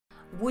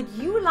Would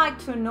you like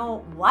to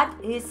know what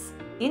is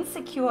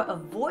insecure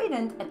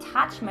avoidant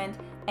attachment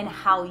and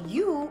how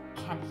you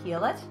can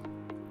heal it?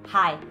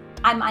 Hi,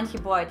 I'm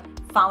Antia,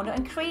 founder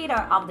and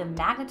creator of the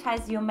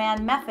Magnetize Your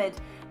Man method.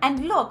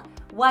 And look,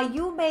 while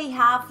you may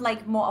have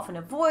more of an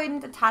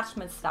avoidant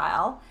attachment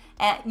style,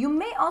 you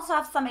may also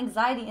have some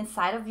anxiety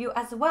inside of you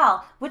as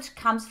well, which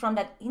comes from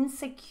that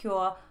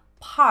insecure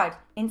part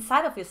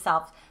inside of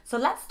yourself. So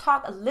let's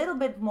talk a little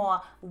bit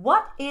more.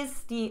 What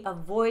is the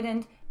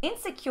avoidant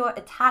insecure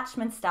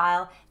attachment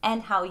style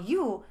and how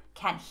you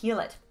can heal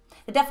it?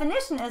 The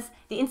definition is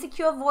the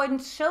insecure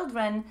avoidant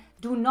children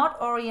do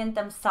not orient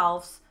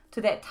themselves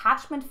to their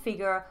attachment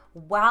figure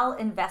while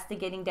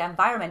investigating their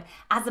environment.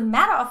 As a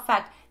matter of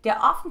fact, they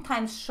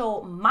oftentimes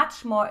show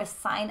much more a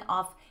sign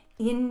of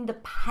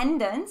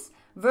independence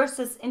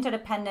versus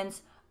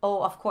interdependence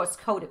or, of course,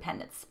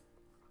 codependence.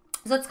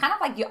 So it's kind of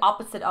like the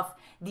opposite of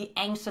the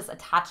anxious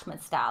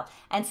attachment style.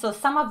 And so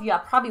some of you are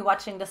probably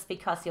watching this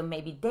because you're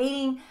maybe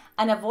dating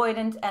an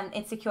avoidant and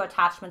insecure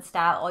attachment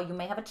style, or you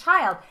may have a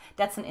child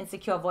that's an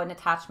insecure avoidant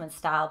attachment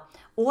style,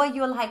 or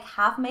you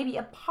have maybe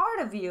a part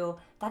of you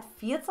that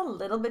feels a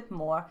little bit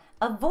more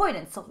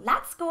avoidant. So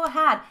let's go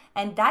ahead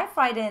and dive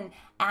right in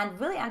and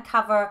really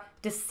uncover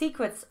the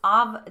secrets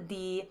of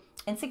the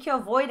insecure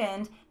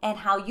avoidant and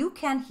how you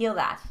can heal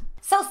that.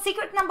 So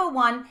secret number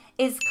one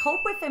is cope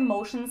with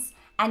emotions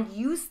and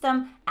use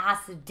them as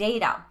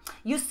data.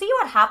 You see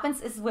what happens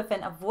is with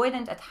an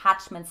avoidant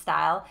attachment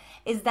style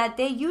is that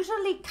they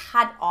usually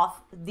cut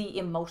off the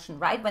emotion,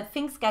 right? When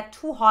things get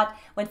too hot,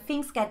 when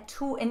things get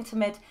too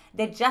intimate,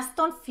 they just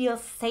don't feel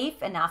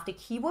safe enough. The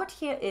keyword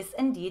here is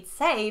indeed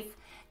safe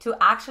to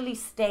actually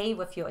stay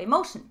with your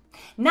emotion.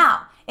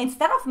 Now,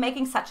 instead of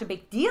making such a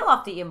big deal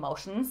of the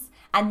emotions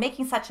and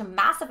making such a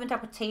massive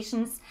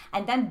interpretations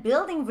and then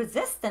building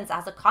resistance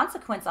as a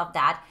consequence of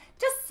that,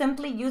 just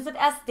simply use it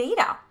as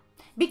data.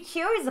 Be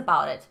curious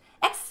about it,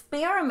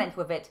 experiment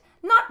with it,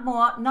 not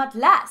more, not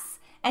less,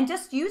 and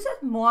just use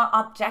it more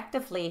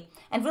objectively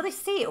and really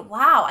see,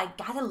 wow, I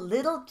got a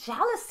little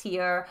jealous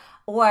here,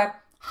 or,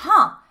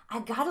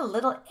 I got a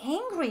little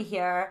angry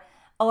here,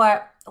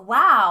 or,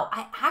 wow,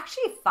 I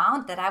actually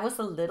found that I was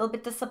a little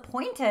bit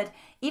disappointed,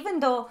 even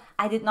though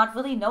I did not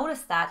really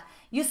notice that.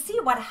 You see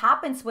what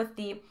happens with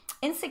the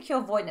insecure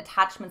avoidant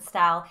attachment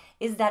style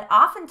is that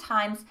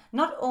oftentimes,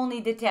 not only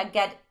did they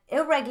get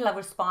irregular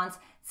response,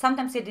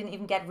 sometimes they didn't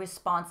even get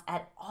response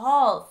at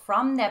all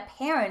from their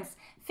parents.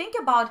 Think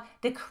about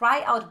the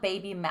cry out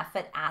baby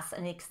method as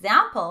an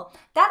example.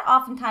 That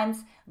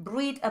oftentimes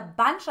breed a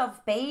bunch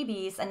of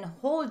babies and a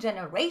whole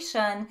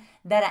generation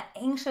that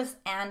are anxious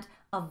and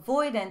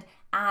avoidant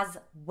as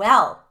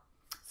well.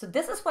 So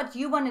this is what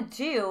you want to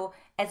do,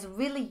 as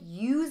really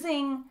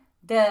using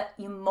the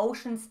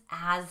emotions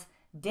as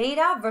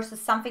data versus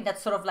something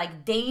that's sort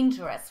of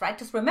dangerous, right?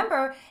 Just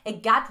remember,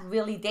 it got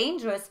really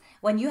dangerous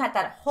when you had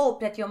that hope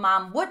that your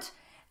mom would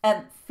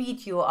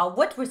feed you or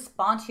would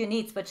respond to your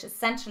needs, which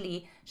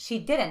essentially she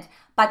didn't.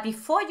 But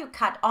before you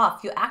cut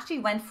off, you actually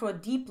went through a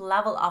deep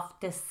level of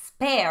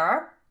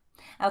despair,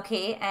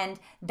 okay? And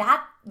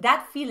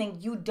that feeling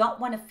you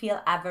don't want to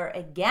feel ever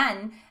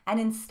again.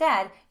 And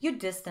instead, you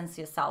distance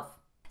yourself.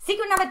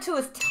 Secret number two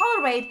is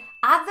tolerate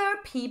other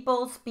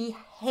people's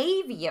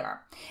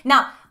behavior.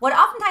 Now, what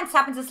oftentimes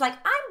happens is I'm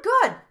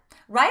good,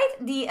 right?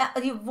 The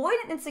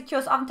avoidant insecure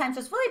is oftentimes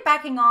just really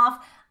backing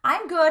off.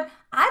 I'm good.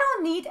 I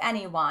don't need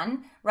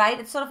anyone, right?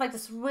 It's sort of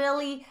this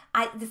really,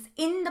 this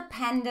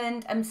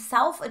independent and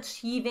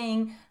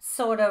self-achieving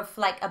sort of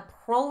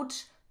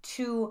approach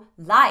to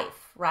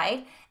life,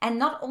 right? And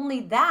not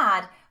only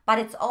that, but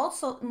it's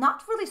also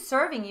not really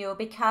serving you,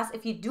 because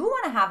if you do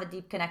want to have a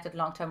deep connected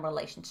long-term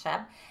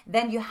relationship,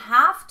 then you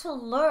have to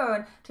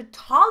learn to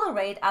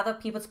tolerate other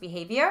people's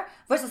behavior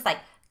versus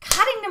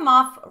cutting them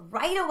off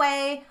right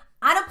away,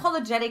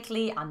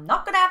 unapologetically. I'm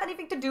not going to have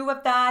anything to do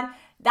with that.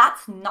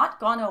 That's not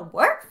going to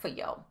work for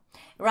you,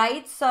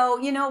 right?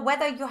 So,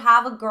 whether you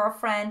have a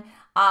girlfriend,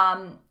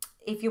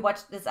 if you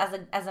watch this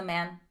as a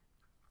man,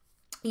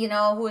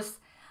 who's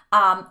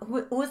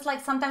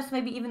sometimes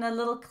maybe even a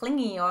little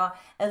clingy or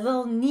a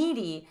little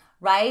needy,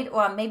 right?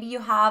 Or maybe you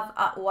have,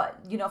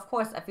 of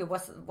course, if you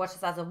watch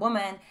this as a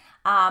woman,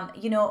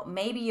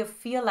 maybe you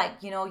feel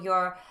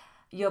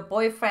your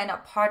boyfriend or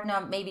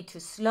partner may be too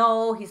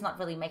slow. He's not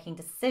really making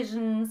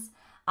decisions.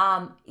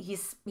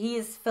 He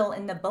is fill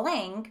in the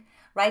blank,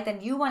 right? Then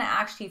you want to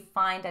actually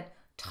find that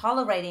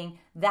tolerating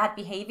that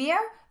behavior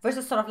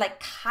versus sort of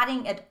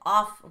cutting it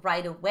off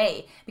right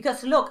away.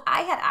 Because look,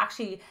 I had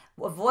actually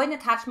avoidant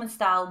attachment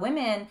style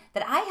women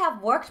that I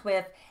have worked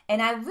with,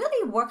 and I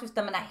really worked with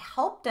them and I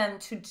helped them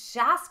to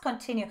just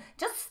continue,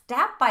 just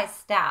step by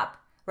step,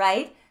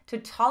 right? To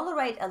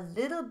tolerate a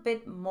little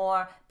bit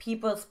more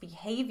people's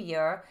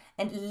behavior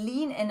and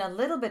lean in a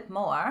little bit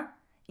more,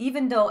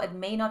 even though it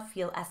may not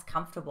feel as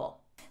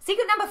comfortable.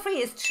 Secret number three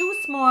is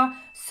choose more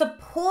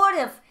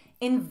supportive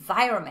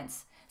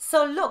environments.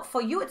 So look,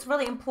 for you, it's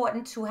really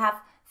important to have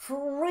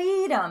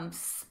freedom,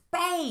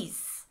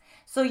 space.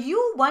 So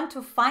you want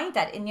to find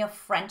that in your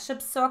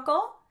friendship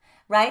circle,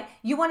 right?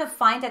 You want to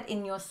find that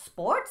in your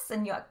sports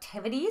and your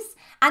activities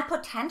and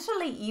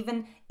potentially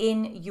even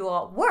in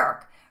your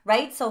work,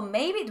 right? So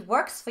maybe it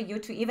works for you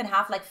to even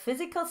have like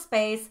physical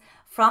space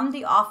from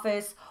the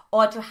office,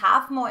 or to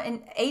have more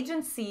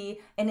agency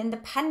and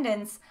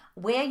independence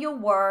where you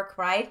work,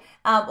 right?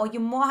 Or you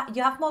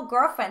have more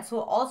girlfriends who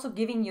are also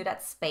giving you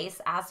that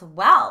space as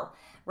well,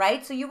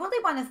 right? So you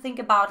really want to think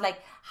about like,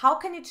 how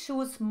can you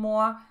choose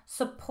more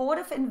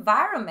supportive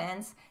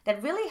environments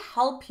that really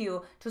help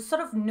you to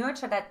sort of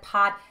nurture that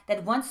part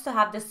that wants to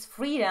have this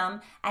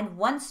freedom and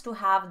wants to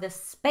have this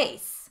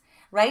space,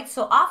 right?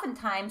 So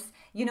oftentimes,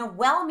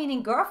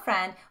 well-meaning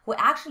girlfriend who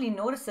actually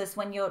notices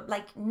when you're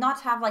like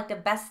not have like the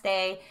best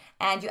day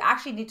and you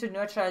actually need to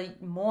nurture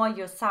more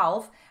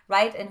yourself,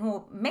 right? And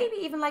who maybe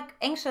even like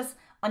anxious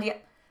on the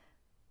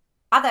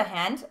other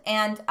hand,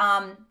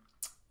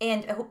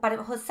 but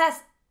who says,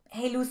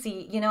 hey,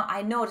 Lucy,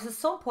 I know this is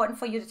so important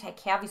for you to take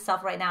care of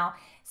yourself right now.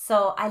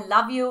 So I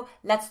love you.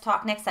 Let's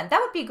talk next time.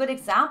 That would be a good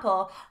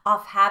example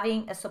of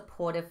having a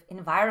supportive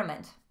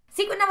environment.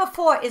 Secret number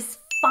 4 is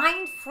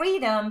find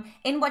freedom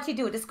in what you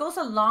do. This goes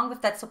along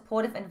with that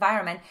supportive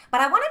environment,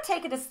 but I want to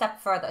take it a step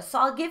further. So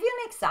I'll give you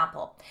an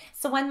example.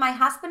 So when my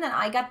husband and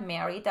I got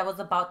married, that was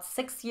about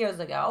 6 years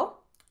ago.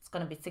 It's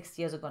going to be 6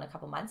 years ago in a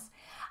couple months.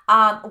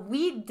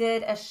 We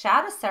did a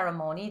shadow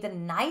ceremony the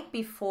night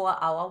before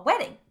our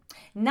wedding.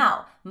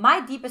 Now,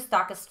 my deepest,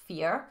 darkest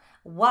fear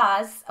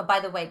was, by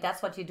the way,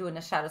 that's what you do in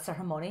a shadow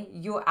ceremony.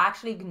 You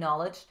actually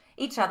acknowledge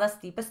each other's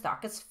deepest,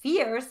 darkest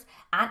fears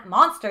and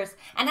monsters.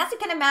 And as you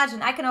can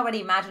imagine, I can already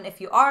imagine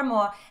if you are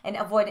more an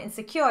avoidant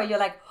insecure, you're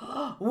like,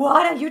 oh,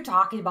 what are you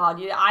talking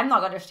about? I'm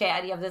not going to share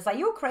any of this. Are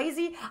you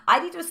crazy? I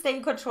need to stay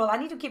in control. I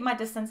need to keep my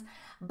distance.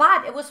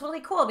 But it was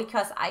really cool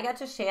because I got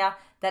to share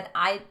that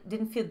I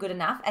didn't feel good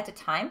enough at the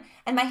time.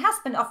 And my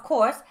husband, of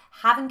course,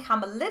 having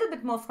come a little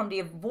bit more from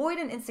the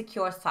avoidant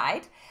insecure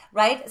side,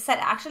 right, said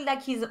actually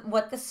like he's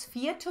what this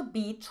fear to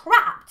be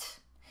trapped.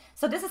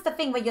 So this is the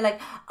thing where you're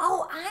like,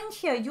 oh,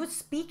 Antia, you're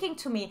speaking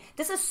to me.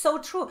 This is so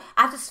true.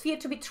 I have this fear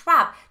to be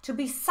trapped, to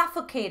be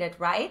suffocated,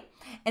 right?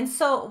 And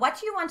so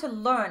what you want to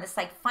learn is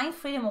like find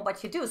freedom in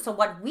what you do. So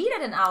what we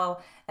did in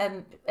our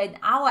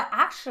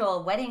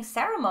actual wedding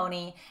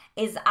ceremony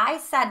is I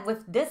said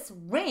with this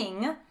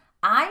ring,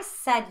 I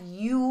set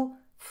you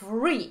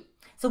free.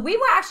 So we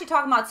were actually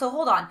talking about, so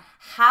hold on,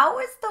 how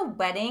is the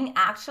wedding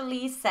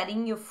actually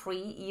setting you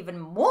free even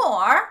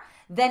more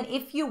than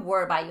if you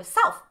were by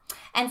yourself?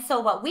 And so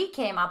what we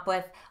came up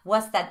with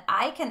was that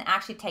I can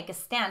actually take a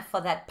stand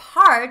for that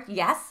part.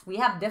 Yes, we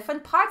have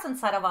different parts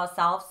inside of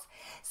ourselves.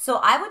 So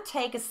I would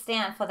take a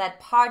stand for that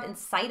part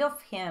inside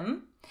of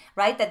him,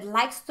 right, that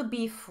likes to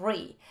be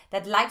free,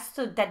 that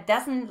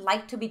doesn't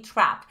like to be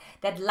trapped,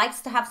 that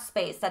likes to have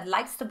space, that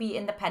likes to be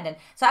independent.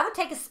 So I would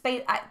take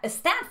a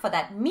stand for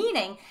that,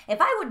 meaning if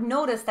I would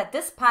notice that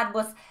this part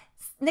was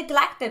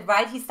neglected,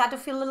 right? He started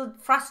to feel a little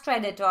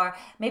frustrated or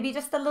maybe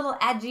just a little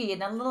edgy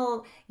and a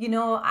little,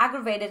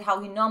 aggravated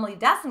how he normally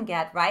doesn't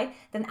get, right?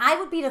 Then I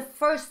would be the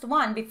first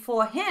one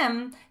before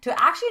him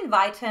to actually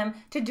invite him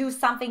to do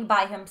something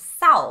by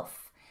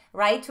himself,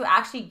 right? To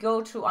actually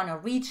go to on a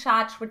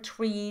recharge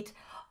retreat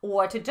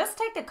or to just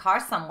take the car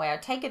somewhere,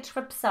 take a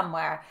trip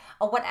somewhere,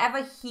 or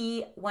whatever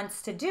he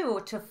wants to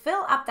do to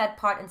fill up that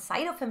part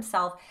inside of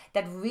himself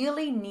that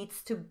really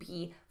needs to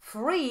be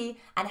free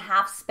and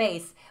have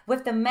space.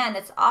 With the men,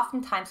 it's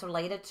oftentimes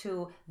related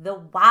to the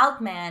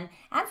wild man,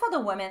 and for the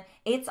women,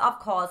 it's of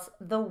course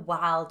the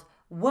wild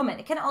woman.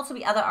 It can also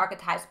be other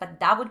archetypes, but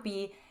that would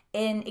be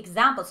an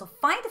example. So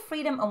find the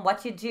freedom in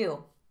what you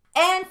do.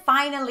 And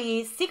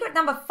finally, secret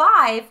number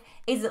 5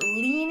 is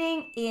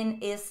leaning in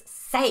is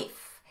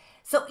safe.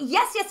 So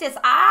yes,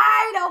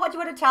 I know what you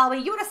want to tell me.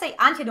 You want to say,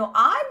 Antia, no,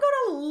 I'm going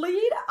to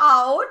lead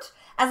out.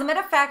 As a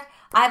matter of fact,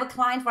 I have a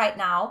client right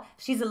now.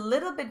 She's a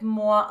little bit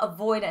more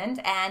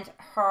avoidant, and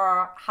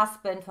her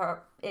husband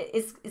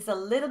is a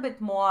little bit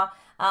more,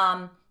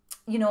 on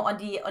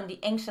the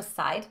anxious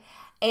side.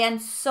 And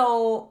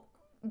so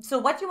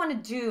what you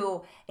want to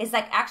do is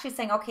like actually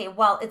saying, okay,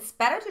 well, it's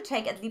better to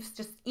take at least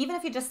even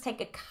if you just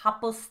take a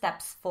couple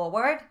steps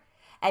forward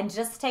and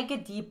just take a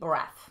deep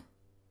breath,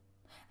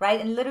 right?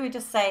 And literally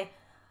just say,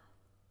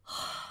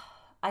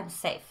 I'm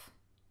safe,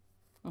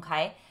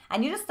 okay?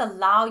 And you just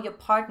allow your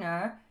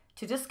partner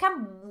to just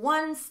come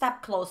one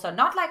step closer,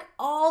 not like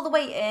all the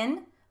way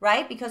in,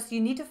 right? Because you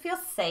need to feel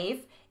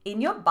safe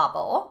in your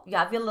bubble. You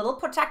have your little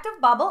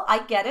protective bubble. I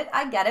get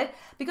it.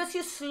 Because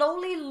you're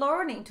slowly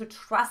learning to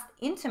trust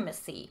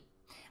intimacy,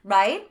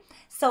 right?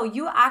 So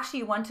you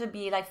actually want to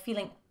be like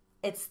feeling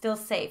it's still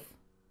safe.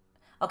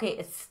 Okay,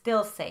 it's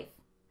still safe.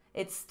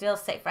 It's still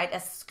safe, right?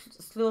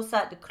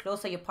 The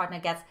closer your partner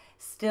gets,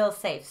 still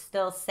safe.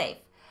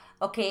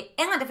 Okay,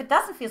 and if it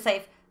doesn't feel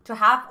safe,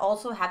 to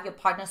also have your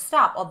partner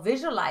stop or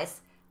visualize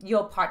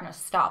your partner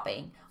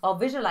stopping or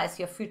visualize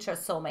your future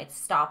soulmate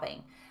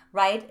stopping,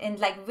 right? And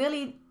like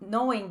really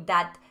knowing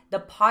that the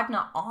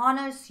partner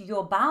honors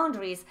your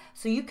boundaries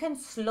so you can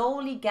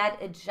slowly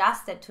get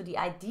adjusted to the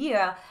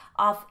idea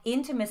of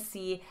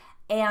intimacy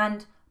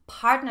and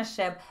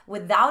partnership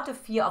without the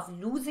fear of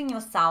losing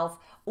yourself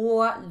or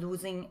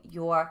losing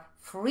your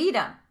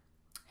freedom.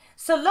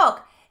 So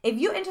look, if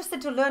you're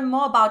interested to learn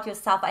more about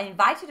yourself, I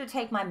invite you to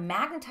take my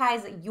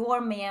Magnetize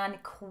Your Man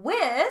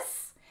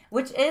quiz,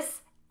 which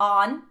is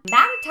on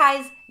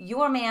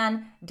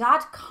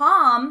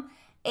magnetizeyourman.com.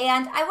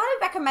 And I want to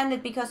recommend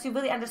it because you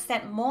really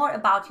understand more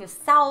about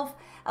yourself.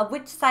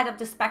 Which side of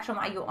the spectrum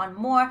are you on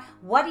more?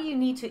 What do you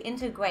need to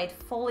integrate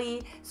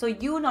fully so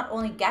you not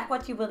only get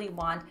what you really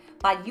want,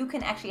 but you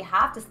can actually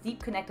have this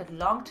deep connected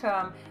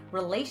long-term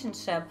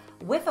relationship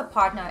with a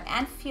partner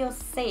and feel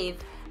safe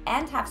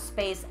and have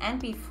space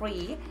and be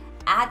free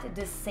at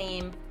the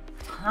same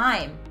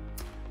time.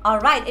 All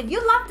right, if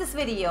you love this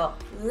video,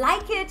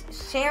 like it,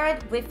 share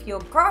it with your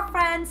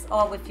girlfriends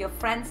or with your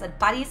friends and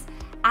buddies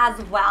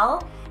as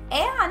well.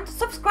 And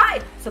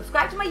subscribe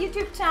to my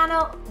YouTube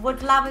channel.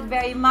 Would love it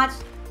very much.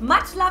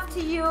 Much love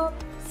to you.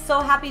 So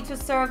happy to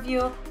serve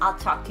you. I'll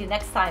talk to you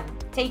next time.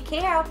 Take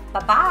care.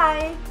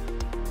 Bye-bye.